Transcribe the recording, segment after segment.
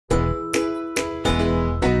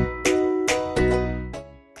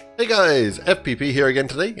Hey guys, FPP here again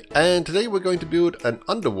today, and today we're going to build an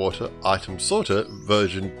underwater item sorter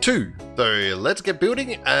version 2. So let's get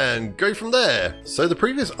building and go from there. So the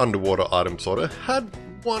previous underwater item sorter had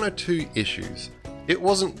one or two issues. It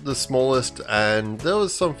wasn't the smallest and there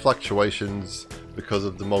was some fluctuations because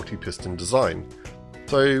of the multi-piston design.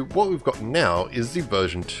 So what we've got now is the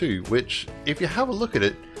version 2, which if you have a look at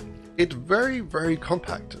it, it's very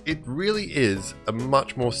compact. It really is a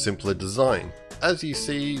much more simpler design. As you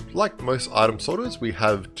see, like most item sorters, we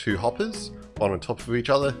have two hoppers, one on top of each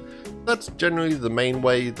other. That's generally the main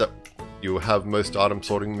way that you'll have most item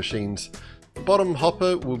sorting machines. The bottom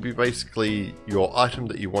hopper will be basically your item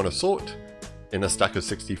that you want to sort in a stack of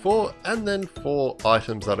 64, and then 4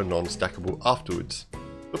 items that are non-stackable afterwards.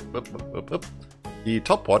 The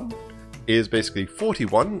top one is basically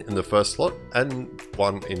 41 in the first slot and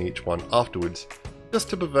 1 in each one afterwards, just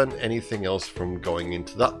to prevent anything else from going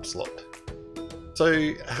into that slot.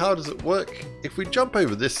 So how does it work? If we jump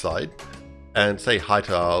over this side and say hi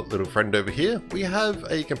to our little friend over here, we have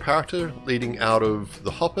a comparator leading out of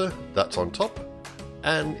the hopper that's on top,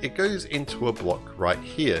 and it goes into a block right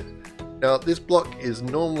here. Now this block is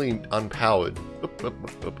normally unpowered,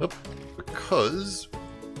 because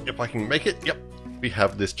if I can make it, yep, we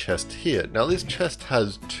have this chest here. Now this chest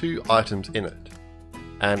has 2 items in it,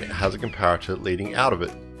 and it has a comparator leading out of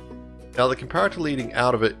it. Now the comparator leading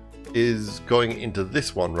out of it is going into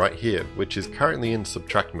this one right here, which is currently in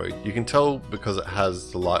subtract mode. You can tell because it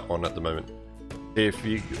has the light on at the moment. If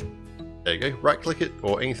you, there you go, right click it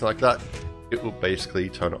or anything like that, it will basically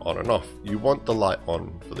turn it on and off. You want the light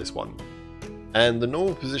on for this one. And the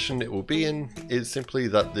normal position it will be in is simply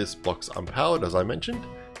that this block's unpowered, as I mentioned,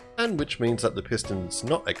 and which means that the piston's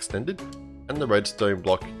not extended and the redstone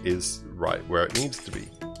block is right where it needs to be.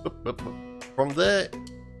 From there,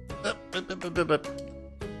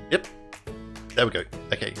 yep, there we go.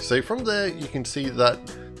 Okay, so from there you can see that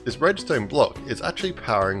this redstone block is actually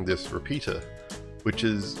powering this repeater, which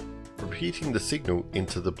is repeating the signal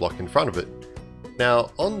into the block in front of it.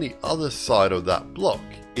 Now on the other side of that block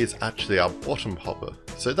is actually our bottom hopper,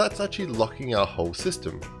 so that's actually locking our whole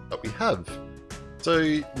system that we have.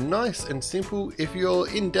 So nice and simple. If you're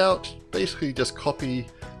in doubt, basically just copy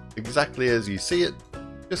exactly as you see it.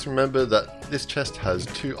 Just remember that this chest has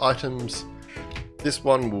 2 items. This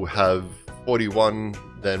one will have 41,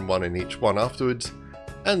 then 1 in each one afterwards,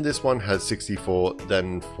 and this one has 64,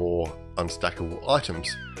 then 4 unstackable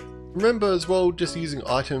items. Remember as well, just using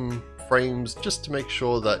item frames just to make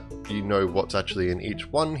sure that you know what's actually in each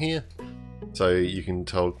one here. So you can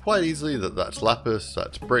tell quite easily that that's lapis,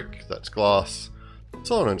 that's brick, that's glass,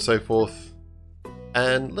 so on and so forth.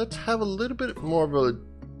 And let's have a little bit more of a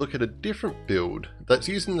look at a different build that's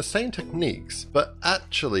using the same techniques, but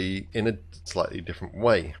actually in a slightly different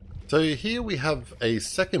way. So here we have a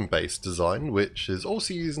second base design, which is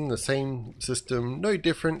also using the same system, no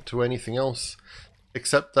different to anything else,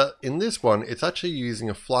 except that in this one it's actually using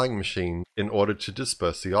a flying machine in order to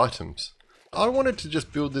disperse the items. I wanted to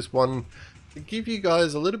just build this one to give you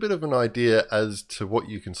guys a little bit of an idea as to what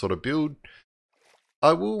you can sort of build.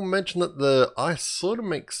 I will mention that the ice sort of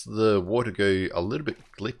makes the water go a little bit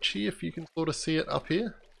glitchy, if you can sort of see it up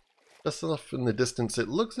here. Just enough in the distance, it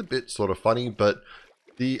looks a bit sort of funny, but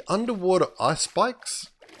the underwater ice spikes,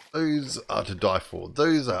 those are to die for.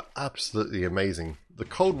 Those are absolutely amazing. The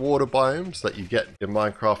cold water biomes that you get in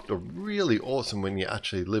Minecraft are really awesome when you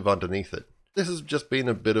actually live underneath it. This has just been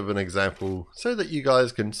a bit of an example so that you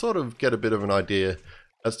guys can sort of get a bit of an idea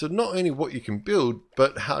as to not only what you can build,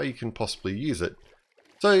 but how you can possibly use it.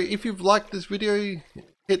 So if you've liked this video,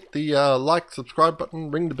 hit the like, subscribe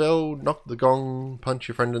button, ring the bell, knock the gong, punch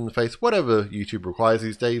your friend in the face, whatever YouTube requires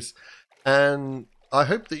these days. And I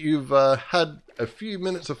hope that you've had a few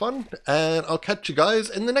minutes of fun, and I'll catch you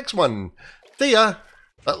guys in the next one. See ya!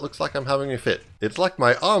 That looks like I'm having a fit. It's like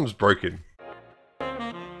my arm's broken.